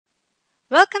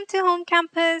Welcome to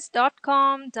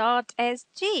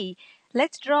homecampus.com.sg.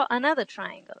 Let's draw another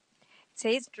triangle. It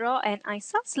says draw an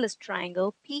isosceles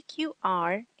triangle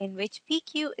PQR in which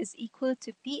PQ is equal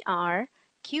to PR,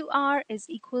 QR is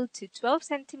equal to 12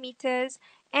 centimeters,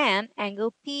 and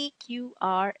angle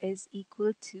PQR is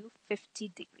equal to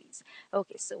 50 degrees.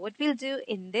 Okay, so what we'll do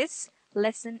in this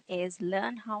lesson is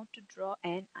learn how to draw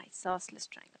an isosceles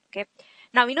triangle. Okay,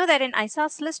 now we know that in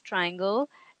isosceles triangle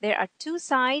there are two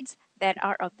sides that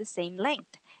are of the same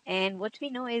length. And what we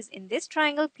know is in this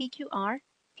triangle PQR,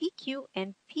 PQ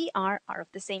and PR are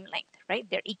of the same length, right?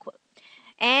 They're equal.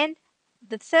 And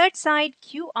the third side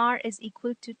QR is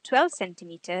equal to 12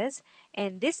 centimeters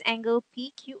and this angle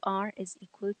PQR is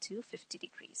equal to 50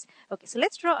 degrees. Okay, so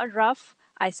let's draw a rough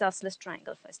isosceles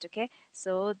triangle first, okay?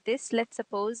 So this, let's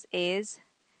suppose, is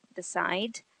the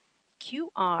side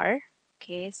QR.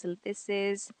 Okay, so this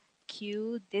is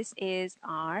Q, this is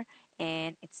R,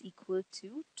 and it's equal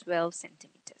to 12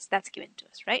 centimeters. That's given to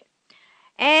us, right?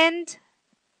 And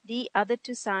the other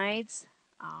two sides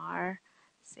are,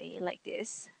 say, like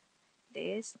this,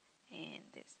 and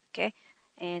this, okay?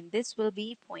 And this will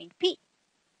be point P.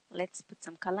 Let's put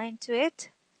some color into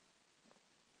it.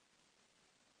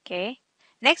 Okay.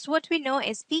 Next, what we know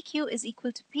is PQ is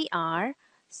equal to PR.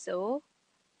 So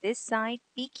this side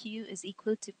PQ is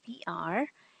equal to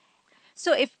PR.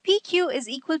 So if PQ is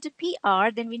equal to PR,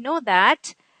 then we know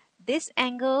that this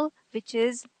angle, which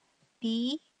is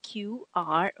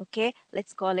PQR, okay,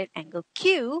 let's call it angle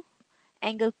Q.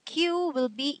 Angle Q will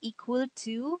be equal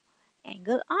to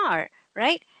angle R,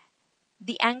 right?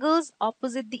 The angles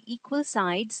opposite the equal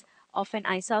sides of an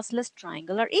isosceles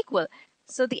triangle are equal.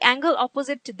 So the angle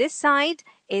opposite to this side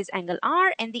is angle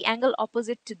R and the angle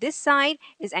opposite to this side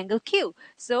is angle Q.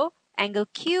 So angle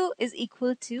Q is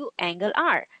equal to angle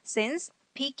R since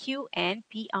PQ and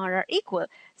PR are equal.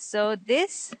 So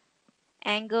this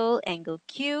angle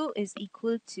Q is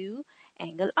equal to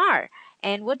angle R.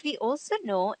 And what we also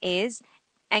know is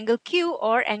angle Q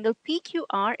or angle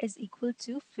PQR is equal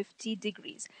to 50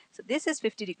 degrees. So this is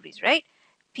 50 degrees, right?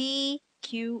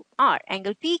 PQR.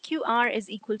 Angle PQR is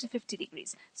equal to 50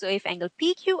 degrees. So if angle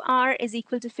PQR is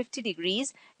equal to 50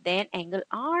 degrees, then angle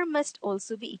R must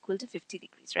also be equal to 50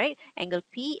 degrees, right? Angle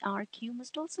PRQ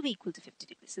must also be equal to 50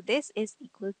 degrees. So this is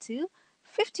equal to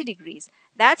 50 degrees.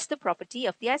 That's the property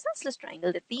of the isosceles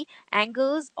triangle, that the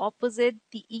angles opposite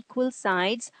the equal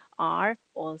sides are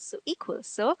also equal.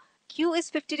 So Q is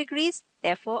 50 degrees,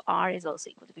 therefore R is also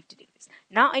equal to 50 degrees.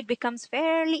 Now it becomes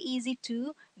fairly easy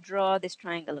to draw this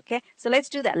triangle, okay? So let's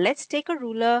do that. Let's take a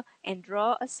ruler and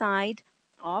draw a side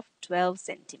of 12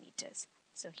 centimeters.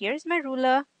 So here's my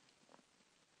ruler.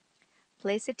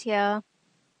 Place it here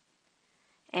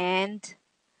and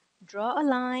draw a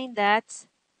line that's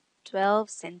 12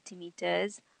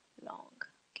 centimeters long.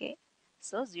 Okay,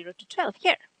 so 0 to 12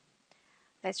 here.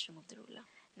 Let's remove the ruler.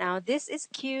 Now this is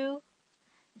Q,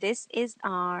 this is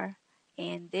R,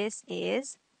 and this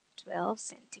is 12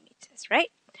 centimeters,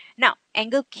 right? Now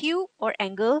angle Q or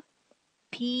angle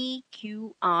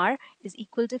PQR is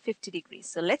equal to 50 degrees.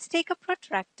 So let's take a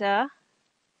protractor.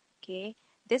 Okay,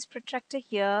 this protractor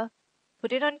here,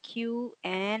 put it on Q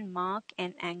and mark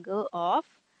an angle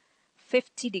of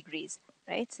 50 degrees,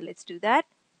 right? So let's do that.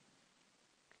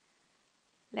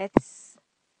 Let's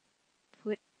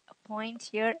put a point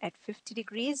here at 50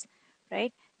 degrees,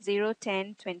 right? 0,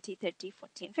 10, 20, 30,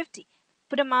 40, and 50.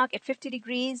 Put a mark at 50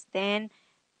 degrees, then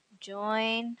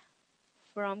join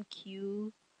from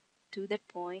Q to that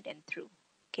point and through.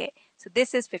 Okay, so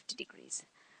this is 50 degrees.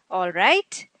 All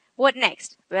right, what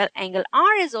next? Well, angle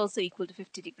R is also equal to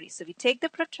 50 degrees. So we take the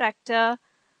protractor,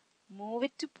 move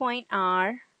it to point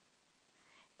R,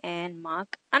 and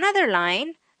mark another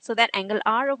line so that angle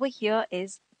R over here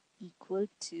is equal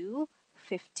to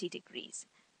 50 degrees.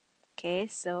 Okay,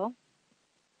 so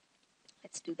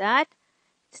let's do that.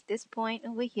 It's this point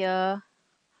over here.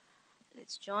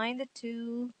 Let's join the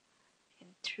two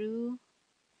and through,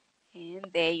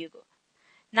 and there you go.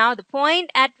 Now the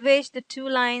point at which the two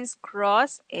lines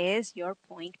cross is your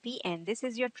point P, and this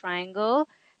is your triangle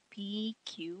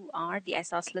PQR, the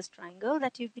isosceles triangle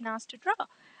that you've been asked to draw.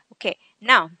 Okay,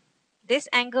 now this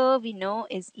angle we know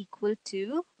is equal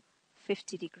to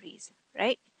 50 degrees,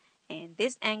 right? And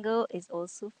this angle is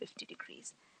also 50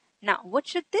 degrees. Now, what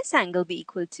should this angle be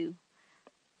equal to?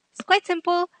 It's quite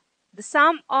simple. The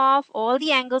sum of all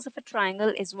the angles of a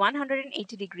triangle is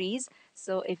 180 degrees.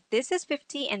 So if this is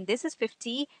 50 and this is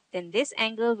 50, then this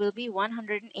angle will be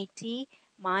 180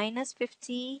 minus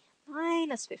 50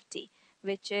 minus 50,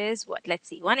 which is what? Let's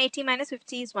see. 180 minus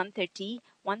 50 is 130.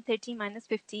 130 minus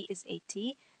 50 is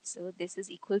 80. So this is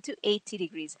equal to 80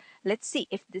 degrees. Let's see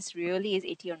if this really is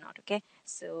 80 or not, okay?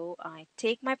 So I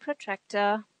take my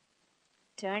protractor,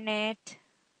 turn it,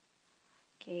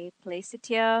 okay, place it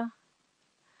here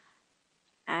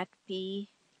at P,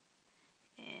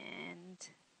 and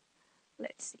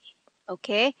let's see.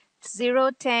 Okay,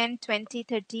 0, 10, 20,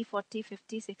 30, 40,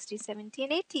 50, 60, 70,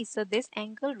 and 80. So this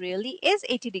angle really is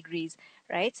 80 degrees,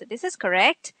 right? So this is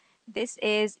correct. This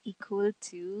is equal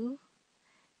to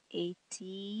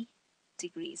 80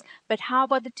 degrees. But how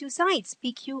about the two sides,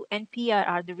 PQ and PR?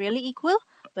 Are they really equal?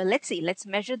 Well, let's see. Let's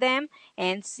measure them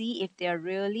and see if they are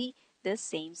really the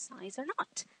same size or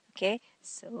not. Okay,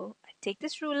 so I take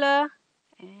this ruler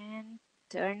and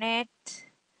turn it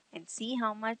and see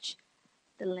how much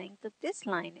the length of this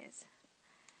line is.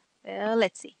 Well,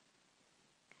 let's see.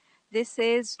 This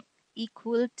is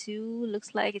equal to,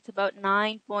 looks like it's about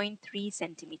 9.3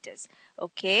 centimeters.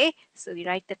 Okay, so we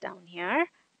write that down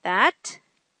here, that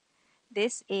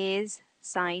this is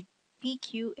side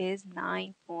PQ is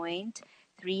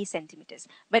 9.3 centimeters.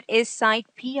 But is side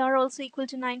PR also equal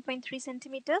to 9.3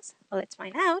 centimeters? Well, let's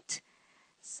find out.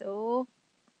 So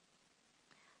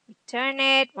we turn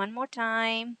it one more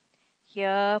time.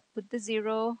 Here, put the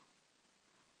 0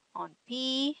 on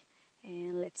P,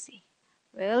 and let's see.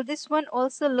 Well, this one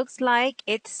also looks like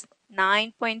it's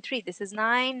 9.3. This is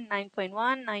 9,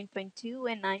 9.1,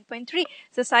 9.2, and 9.3.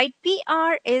 So side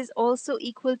PR is also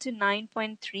equal to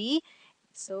 9.3.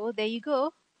 So there you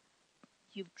go.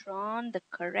 You've drawn the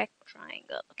correct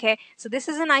triangle. Okay, so this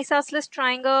is an isosceles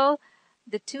triangle.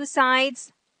 The two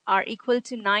sides are equal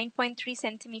to 9.3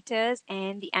 centimeters,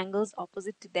 and the angles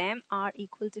opposite to them are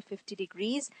equal to 50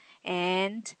 degrees.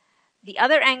 And the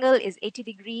other angle is 80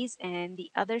 degrees, and the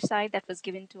other side that was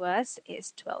given to us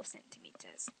is 12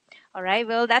 centimeters. All right,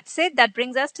 well, that's it. That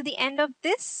brings us to the end of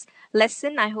this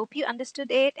lesson. I hope you understood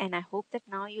it, and I hope that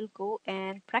now you'll go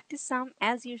and practice some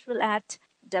as usual at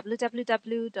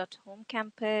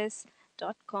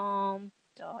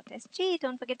www.homecampus.com.sg.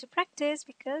 Don't forget to practice,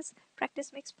 because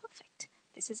practice makes perfect.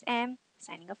 This is M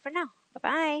signing off for now.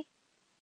 Bye-bye.